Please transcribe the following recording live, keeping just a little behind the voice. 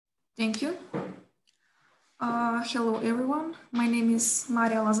Thank you. Hello, everyone. My name is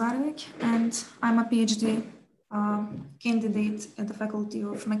Maria Lazarevic, and I'm a PhD candidate at the Faculty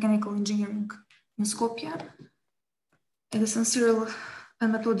of Mechanical Engineering in Skopje at the St. Cyril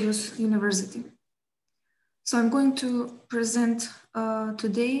and Methodius University. So I'm going to present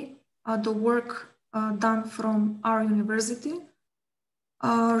today the work done from our university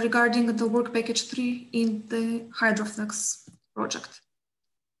regarding the work package 3 in the Hydroflex project.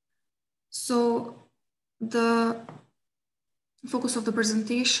 So the focus of the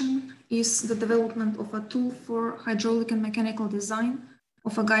presentation is the development of a tool for hydraulic and mechanical design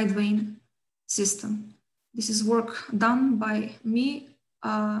of a guide vane system. This is work done by me,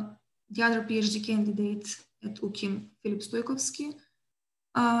 the other PhD candidate at UKIM, Filip Stojkovski,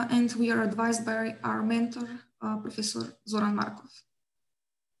 and we are advised by our mentor, Professor Zoran Markov.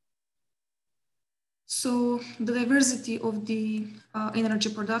 So the diversity of the energy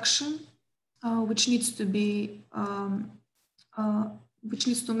production, which needs to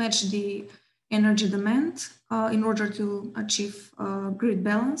match the energy demand in order to achieve grid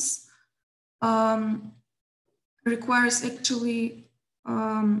balance, requires actually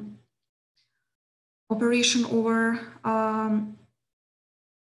operation over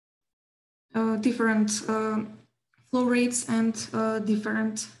different flow rates and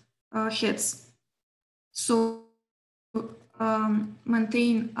different heads. So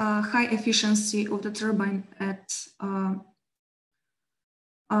maintain a high efficiency of the turbine at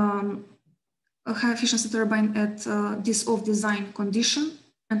this off-design condition,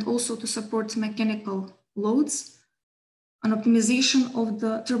 and also to support mechanical loads. An optimization of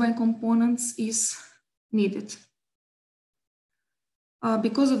the turbine components is needed.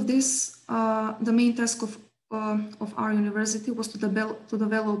 Because of this, the main task of our university was to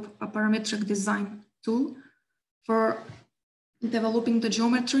develop a parametric design tool for developing the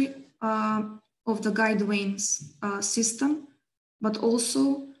geometry of the guide vanes system, but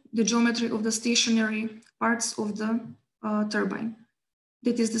also the geometry of the stationary parts of the turbine.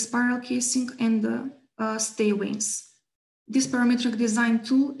 That is the spiral casing and the stay vanes. This parametric design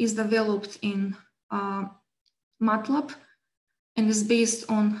tool is developed in MATLAB and is based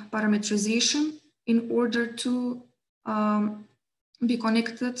on parametrization in order to be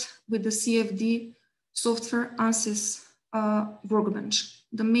connected with the CFD software ANSYS workbench.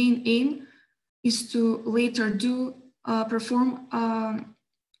 The main aim is to later perform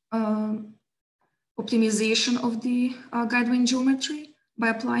optimization of the guide vane geometry by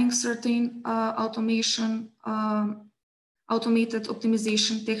applying certain automated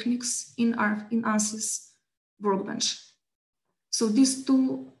optimization techniques in ANSYS workbench. So this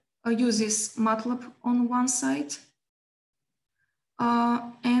tool uses MATLAB on one side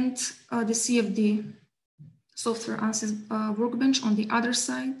and the CFD software ANSYS workbench on the other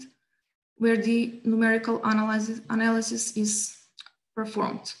side, where the numerical analysis is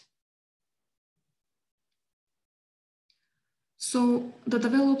performed. So the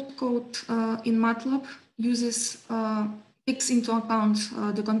developed code in MATLAB takes into account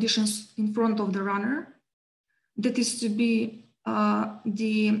the conditions in front of the runner. That is to be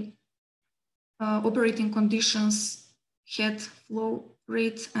the operating conditions, head, flow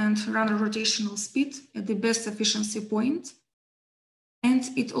rate, and runner rotational speed at the best efficiency point. And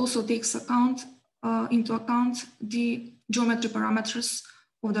it also takes into account the geometry parameters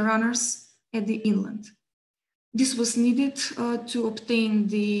of the runners at the inlet. This was needed to obtain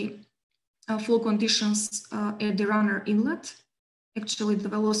the flow conditions at the runner inlet, actually the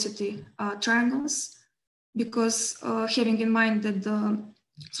velocity triangles, because having in mind that the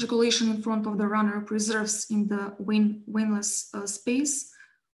circulation in front of the runner preserves in the vaneless space,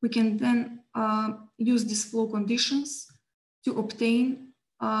 we can then use these flow conditions to obtain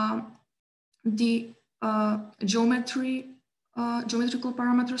the geometrical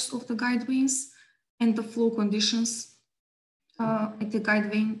parameters of the guide vanes and the flow conditions at the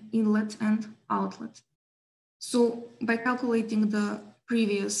guide vane inlet and outlet. So by calculating the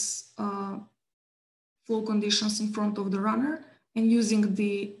previous flow conditions in front of the runner and using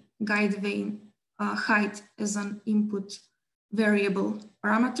the guide vane height as an input variable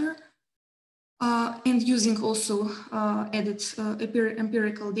parameter, and using also added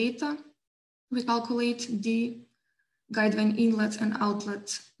empirical data, we calculate the guide vane inlet and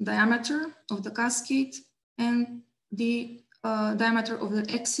outlet diameter of the cascade and the diameter of the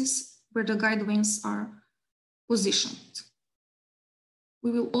axis where the guide vanes are positioned.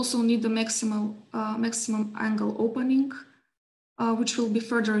 We will also need the maximum angle opening, which will be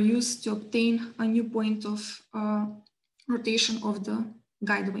further used to obtain a new point of rotation of the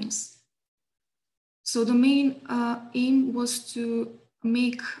guide vanes. So the main aim was to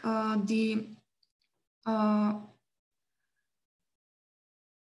make the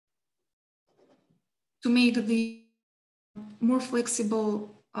more flexible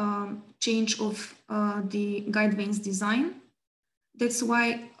change of the guide vanes design. That's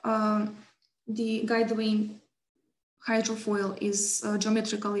why the guide vane hydrofoil is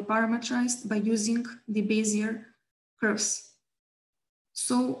geometrically parameterized by using the Bezier curves.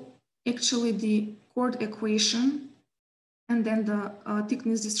 So actually the chord equation and then the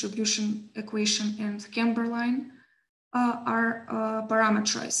thickness distribution equation and camber line are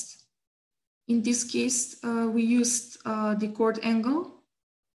parameterized. In this case, we used the chord angle,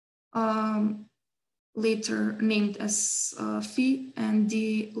 later named as phi, and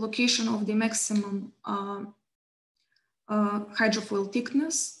the location of the maximum hydrofoil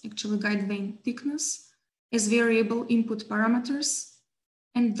thickness, actually guide vane thickness, as variable input parameters,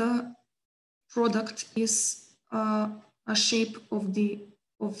 and the product is a shape of the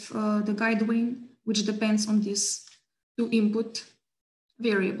guide vane, which depends on these two input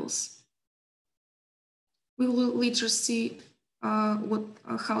variables. We will later see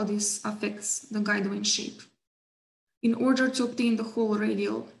how this affects the guide vane shape. In order to obtain the whole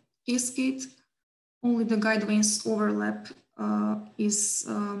radial cascade, only the guide vanes overlap is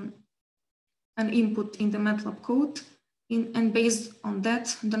an input in the MATLAB code, and based on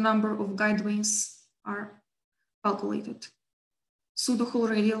that, the number of guide vanes are calculated. So the whole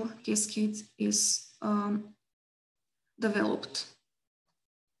radial cascade is developed.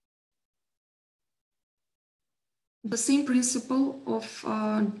 The same principle of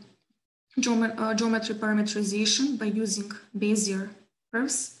geometry parameterization by using Bezier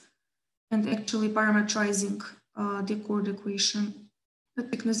curves and actually parameterizing the chord equation, the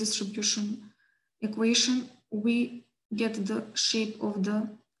thickness distribution equation, we get the shape of the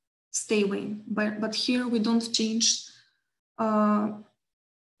stay vane. But here we don't change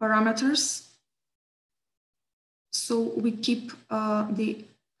parameters. So we keep the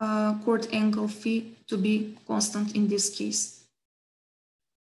chord angle phi to be constant in this case.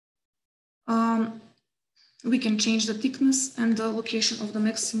 We can change the thickness and the location of the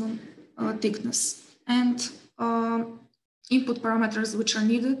maximum thickness. And input parameters which are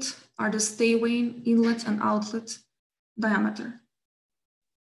needed are the stay vane, inlet and outlet diameter.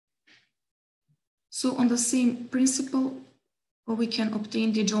 So on the same principle, we can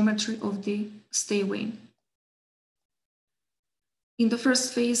obtain the geometry of the stay vane. In the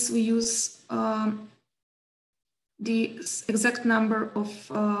first phase, we use the exact number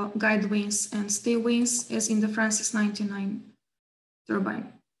of guide vanes and stay vanes as in the Francis 99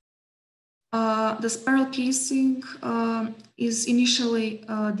 turbine. The spiral casing is initially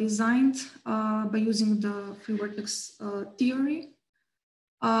designed by using the free vortex theory.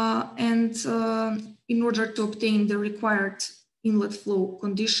 And in order to obtain the required inlet flow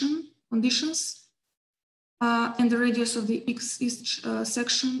conditions, and the radius of the each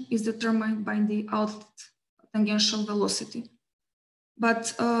section is determined by the outlet tangential velocity.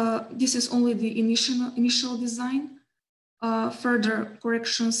 But this is only the initial design. Further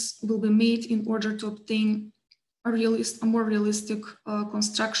corrections will be made in order to obtain a more realistic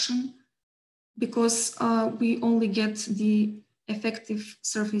construction, because we only get the effective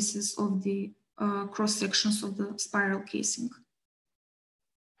surfaces of the cross sections of the spiral casing.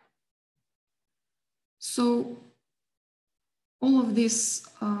 So all of this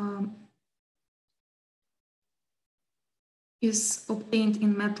is obtained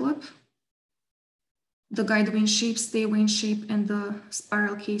in MATLAB. The guide vane shape, stay vane shape, and the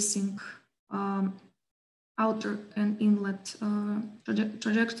spiral casing outer and inlet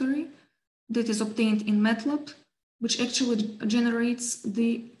trajectory that is obtained in MATLAB, which actually generates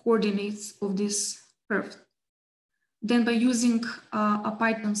the coordinates of this curve. Then by using a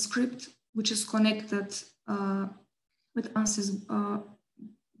Python script, which is connected with ANSYS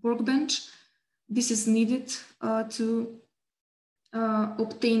workbench, this is needed to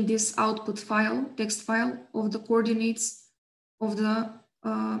obtain this output file, text file of the coordinates of the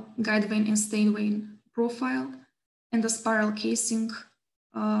guide vane and stay vane profile and the spiral casing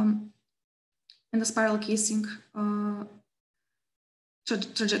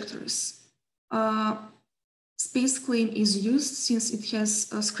trajectories. Space clean is used since it has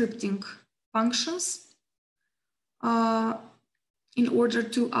scripting functions in order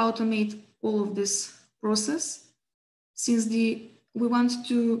to automate all of this process. Since we want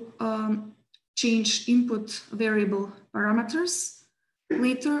to change input variable parameters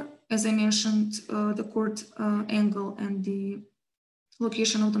later, as I mentioned, the chord angle and the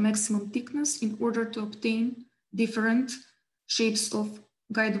location of the maximum thickness in order to obtain different shapes of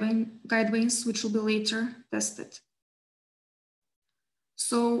guide vanes, which will be later tested.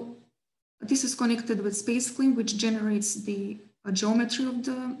 So this is connected with SpaceClean, which generates the geometry of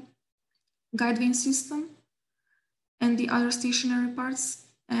the guide vane system and the other stationary parts.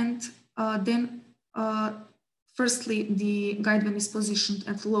 And then firstly, the guide vane is positioned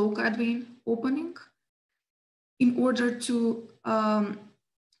at low guide vane opening in order to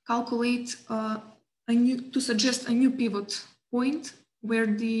calculate to suggest a new pivot point where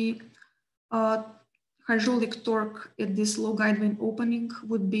the hydraulic torque at this low guide vane opening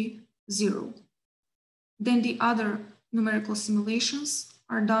would be 0. Then the other numerical simulations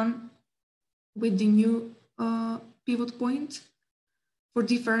are done with the new pivot point for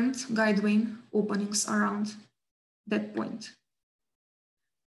different guide vane openings around that point.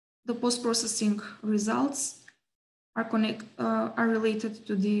 The post-processing results are related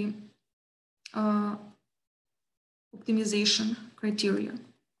to the optimization criteria,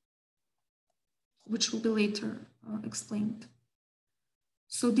 which will be later explained.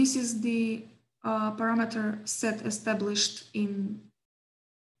 So this is the parameter set established in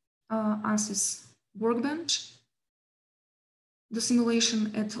ANSYS workbench, the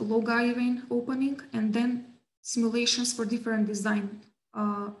simulation at low guide vane opening, and then simulations for different design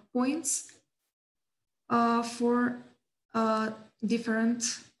points for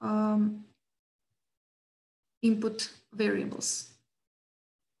different input variables.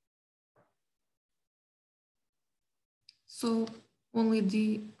 So only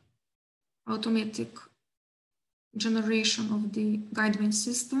the automatic generation of the guide vane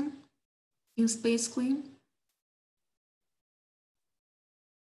system in SpaceClean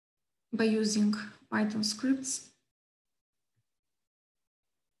by using Python scripts.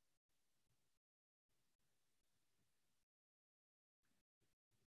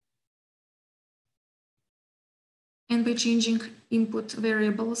 And by changing input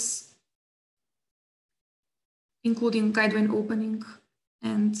variables, including guide vane opening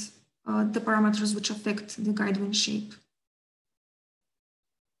and the parameters which affect the guide vane shape.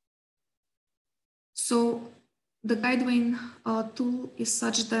 So the guide vane tool is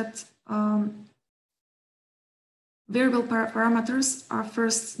such that variable parameters are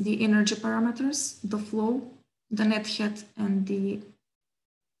first the energy parameters, the flow, the net head, and the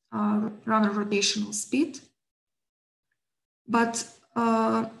runner rotational speed. But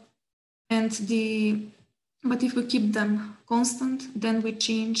if we keep them constant, then we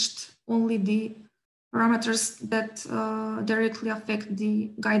changed only the parameters that directly affect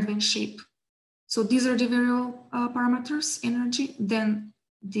the guide vane shape. So these are the variable parameters: energy, then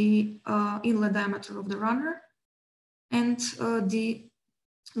the inlet diameter of the runner, and the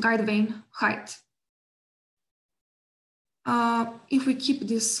guide vane height. If we keep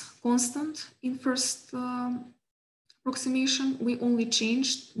this constant in first approximation, we only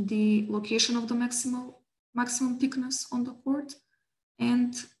changed the location of the maximum thickness on the cord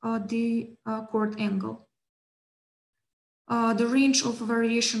and the cord angle. The range of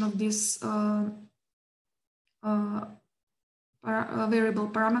variation of these variable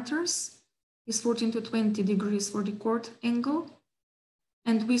parameters is 14 to 20 degrees for the cord angle.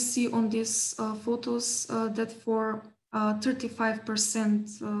 And we see on these photos that for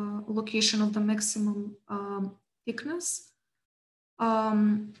 35% location of the maximum thickness,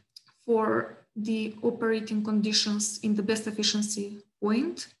 for the operating conditions in the best efficiency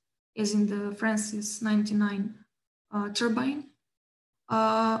point, as in the Francis 99 turbine,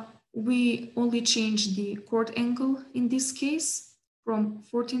 we only change the cord angle in this case from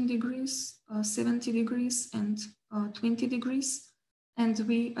 14 degrees, 70 degrees, and 20 degrees, and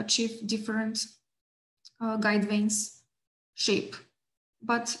we achieve different guide vanes shape.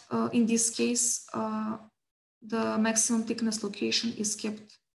 But in this case, the maximum thickness location is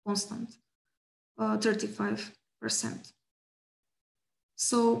kept constant, 35%.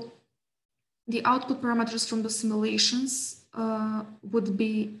 So the output parameters from the simulations would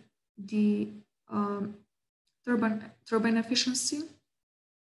be the turbine efficiency,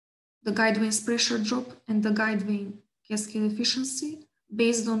 the guide vane's pressure drop, and the guide vane cascade efficiency,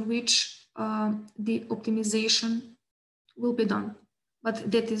 based on which the optimization will be done.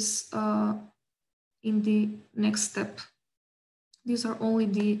 But that is in the next step. These are only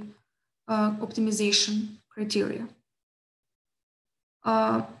the optimization criteria.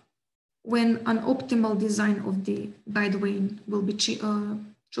 When an optimal design of the guide vane will be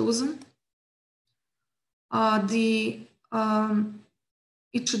chosen,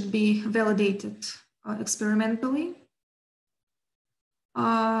 it should be validated experimentally.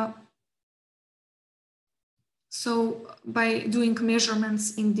 So by doing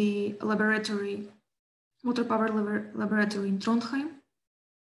measurements in the laboratory, water power laboratory in Trondheim,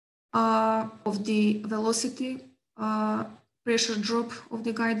 of the velocity pressure drop of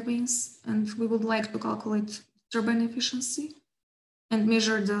the guide vanes, and we would like to calculate turbine efficiency and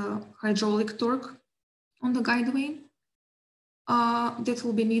measure the hydraulic torque on the guide vane that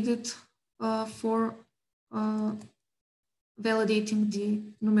will be needed for validating the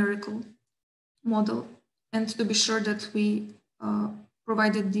numerical model, and to be sure that we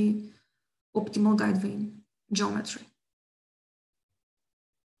provided the optimal guide vane geometry.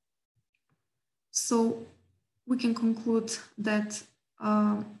 So we can conclude that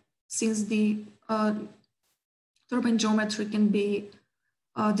since the turbine geometry can be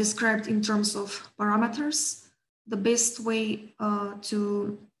described in terms of parameters, the best way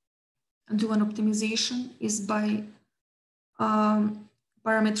to do an optimization is by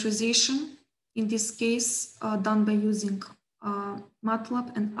parameterization, in this case done by using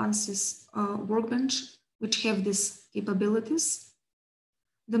MATLAB and ANSYS workbench, which have these capabilities.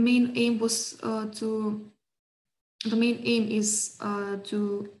 The main aim is to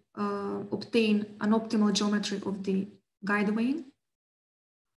obtain an optimal geometry of the guide vane,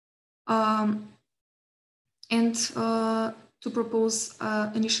 and to propose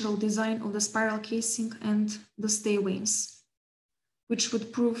initial design of the spiral casing and the stay vanes, which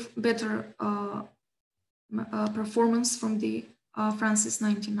would prove better performance from the Francis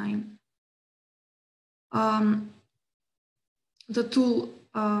 99. The tool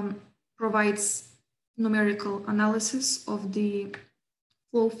provides numerical analysis of the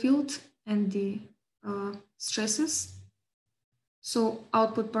flow field and the stresses. So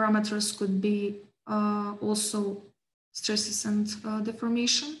output parameters could be also stresses and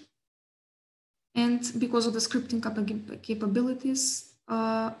deformation. And because of the scripting capabilities,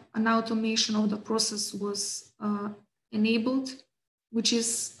 an automation of the process was enabled, which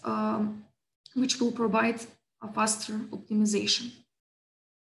will provide a faster optimization.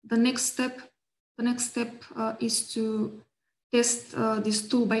 The next step is to test this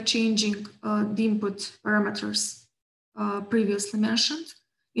tool by changing the input parameters previously mentioned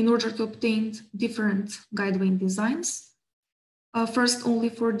in order to obtain different guide vane designs. First, only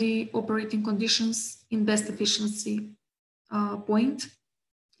for the operating conditions in best efficiency point,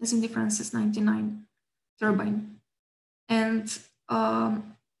 as in the Francis 99 turbine, and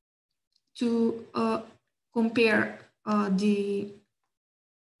to compare the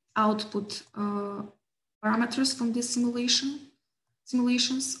output parameters from this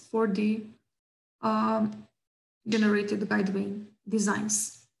simulations for the generated guide vane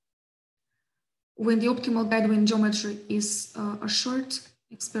designs. When the optimal guide vane geometry is assured,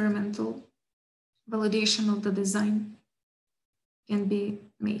 experimental validation of the design can be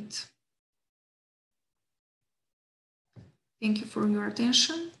made. Thank you for your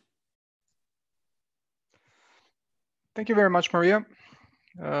attention. Thank you very much, Maria.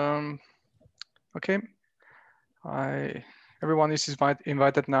 Okay, everyone is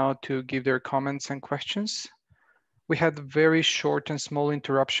invited now to give their comments and questions. We had very short and small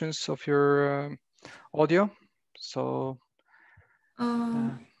interruptions of your audio, so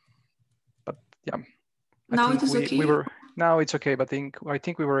but yeah, now it is okay. Now it's okay, but I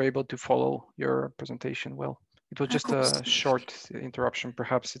think we were able to follow your presentation well. It was just a short interruption.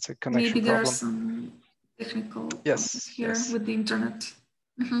 Perhaps it's a connection Maybe there problem. are some technical problems here with the internet.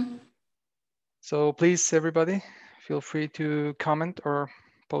 So please, everybody, feel free to comment or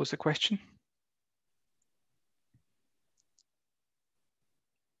pose a question.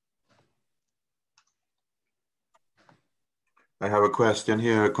 I have a question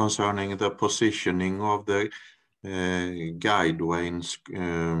here concerning the positioning of the guide vanes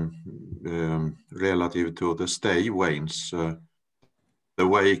relative to the stay vanes. The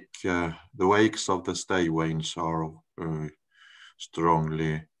wakes of the stay vanes are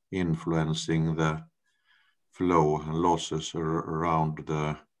strongly influencing the flow and losses around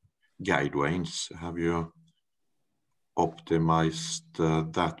the guide vanes. Have you optimized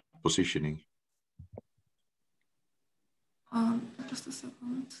that positioning? Just a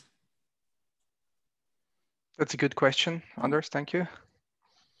second. That's a good question, Anders. Thank you.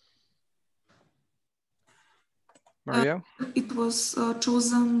 Maria? It was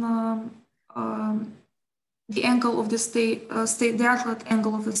chosen the angle of the the outlet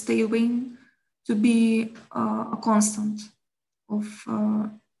angle of the stay vane to be a constant of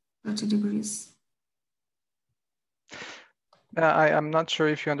 30 degrees. I'm not sure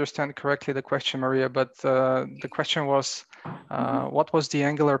if you understand correctly the question, Maria, but the question was, what was the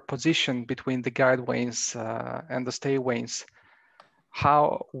angular position between the guide vanes and the stay vanes?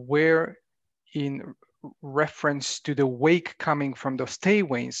 Where in reference to the wake coming from the stay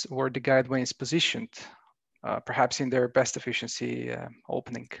vanes were the guide vanes positioned, perhaps in their best efficiency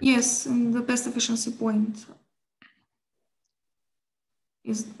opening? Yes, in the best efficiency point.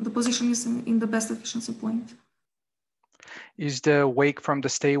 the position is in the best efficiency point. Is the wake from the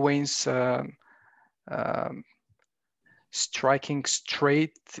stay vanes striking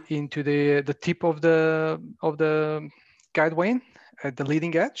straight into the tip of the guide vane at the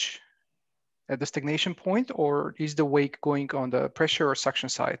leading edge, at the stagnation point, or is the wake going on the pressure or suction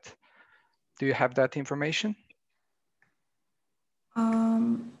side? Do you have that information?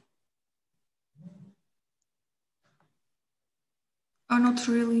 Not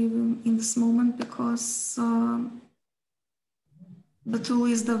really in this moment, because the tool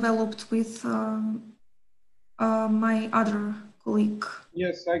is developed with my other colleague.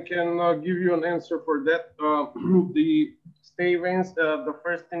 Yes, I can give you an answer for that. The stay vanes, the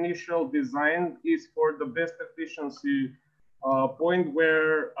first initial design is for the best efficiency point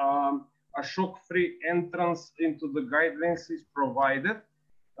where a shock-free entrance into the guide vanes is provided.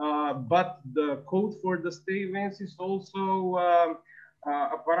 But the code for the stay vanes is also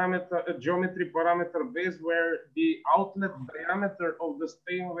a geometry parameter base where the outlet diameter of the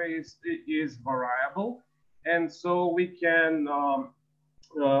stay vane is variable. And so we can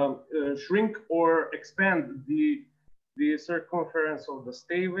shrink or expand the circumference of the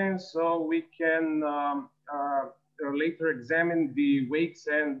stay vane, so we can later examine the wakes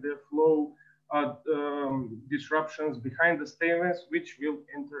and the flow disruptions behind the stay vanes, which will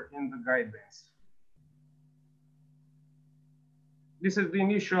enter in the guide vanes. This is the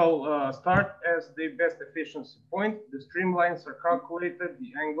initial start as the best efficiency point. The streamlines are calculated,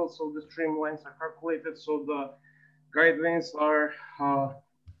 the angles of the streamlines are calculated, so the guide vanes are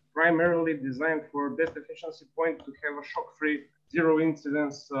primarily designed for best efficiency point to have a shock-free, zero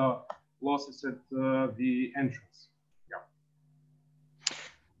incidence losses at the entrance. Yeah.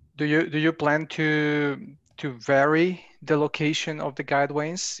 Do you plan to vary the location of the guide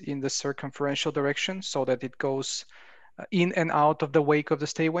vanes in the circumferential direction so that it goes in and out of the wake of the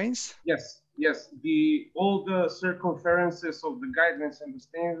stay vanes? Yes, yes. All the circumferences of the guide vanes and the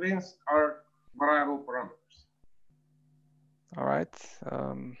stay vanes are variable parameters. All right.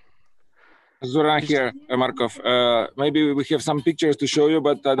 Zoran here, Markov. Maybe we have some pictures to show you,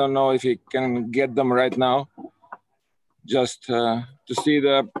 but I don't know if you can get them right now. Just to see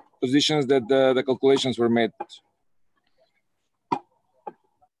the positions that the calculations were made.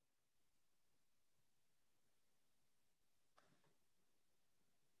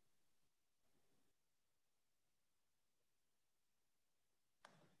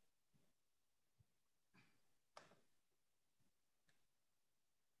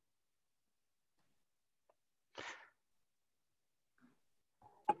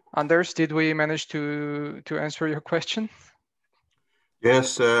 Anders, did we manage to answer your question?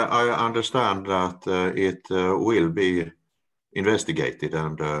 Yes, I understand that it will be investigated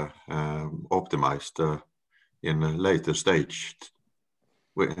and optimized in a later stage.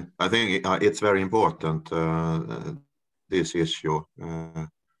 I think it's very important, this issue,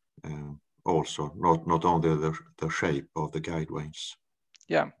 also, not only the shape of the guide vanes.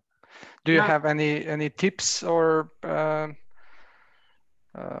 Yeah. Do you have any tips or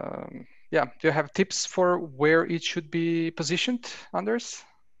yeah, do you have tips for where it should be positioned, Anders?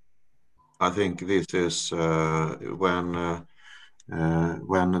 I think this is when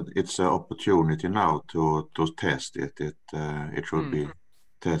it's an opportunity now to test it. It should be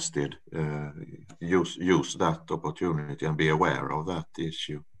tested. Use that opportunity and be aware of that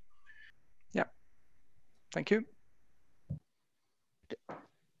issue. Yeah. Thank you.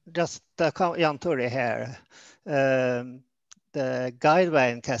 Just Jan Turi here. The guide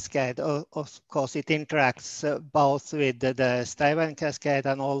vane cascade, of course, it interacts both with the stay vane cascade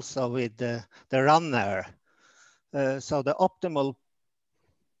and also with the runner. So the optimal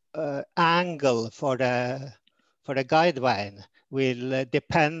angle for the guide vane will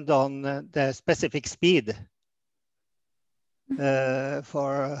depend on the specific speed.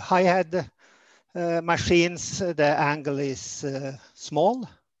 For high head machines, the angle is small.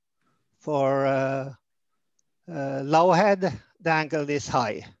 For low head, the angle is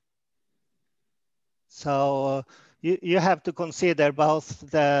high. So you have to consider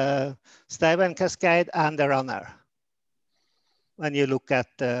both the stay vane cascade and the runner when you look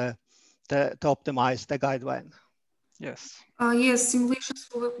at to optimize the guide vane. Yes. Yes, simulations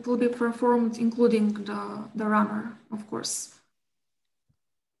will be performed including the runner, of course.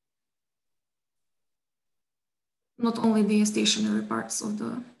 Not only the stationary parts of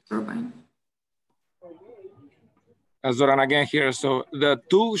the turbine. Zoran again here. So the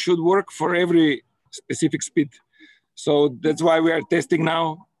tool should work for every specific speed. So that's why we are testing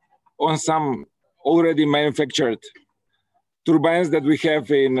now on some already manufactured turbines that we have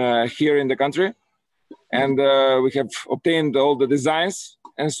in here in the country. and we have obtained all the designs.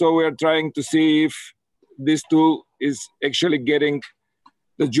 And so we are trying to see if this tool is actually getting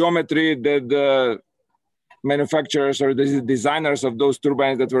the geometry that the manufacturers or the designers of those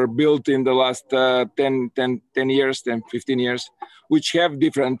turbines that were built in the last 10 years, 15 years, which have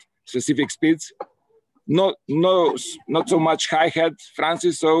different specific speeds. Not so much high head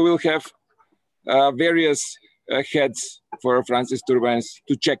Francis, so we'll have various heads for Francis turbines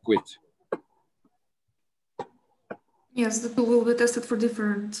to check with. Yes, the tool will be tested for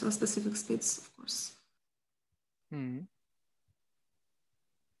different specific speeds, of course. Hmm.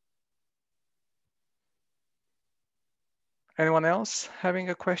 Anyone else having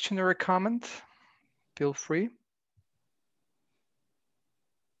a question or a comment? Feel free.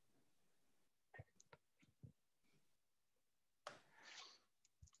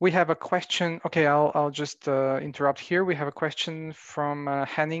 We have a question. Okay, I'll just interrupt here. We have a question from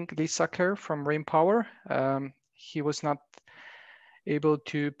Henning Liesacker from Rain Power. He was not able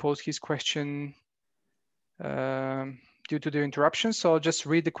to pose his question due to the interruption. So I'll just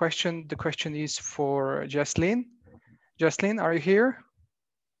read the question. The question is for Jaslyn. Jaslyn, are you here?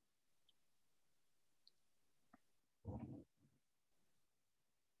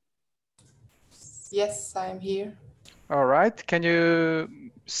 Yes, I'm here. All right. Can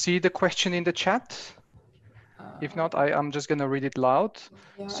you see the question in the chat? If not, I'm just going to read it loud.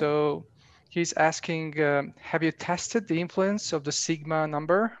 Yeah. So he's asking, have you tested the influence of the sigma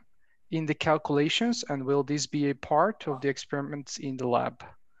number in the calculations, and will this be a part of the experiments in the lab?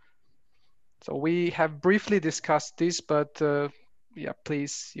 So we have briefly discussed this, but yeah,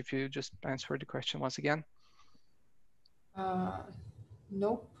 please, if you just answer the question once again.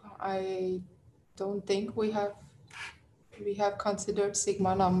 Nope, I don't think we have considered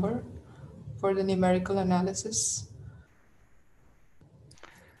sigma number for the numerical analysis.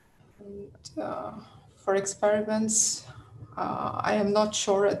 And, for experiments, I am not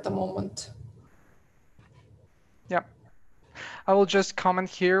sure at the moment. Yeah, I will just comment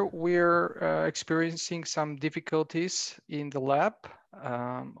here. We're experiencing some difficulties in the lab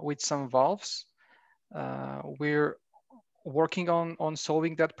with some valves. We're working on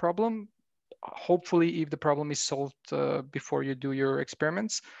solving that problem. Hopefully, if the problem is solved before you do your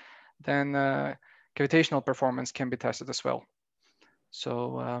experiments, then gravitational performance can be tested as well.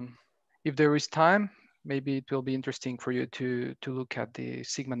 So if there is time, maybe it will be interesting for you to look at the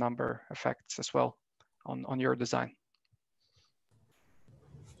sigma number effects as well on your design.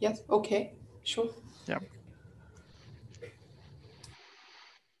 Yes, okay, sure. Yeah.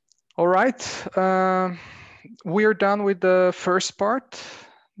 All right, we're done with the first part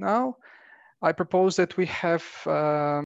now. I propose that we have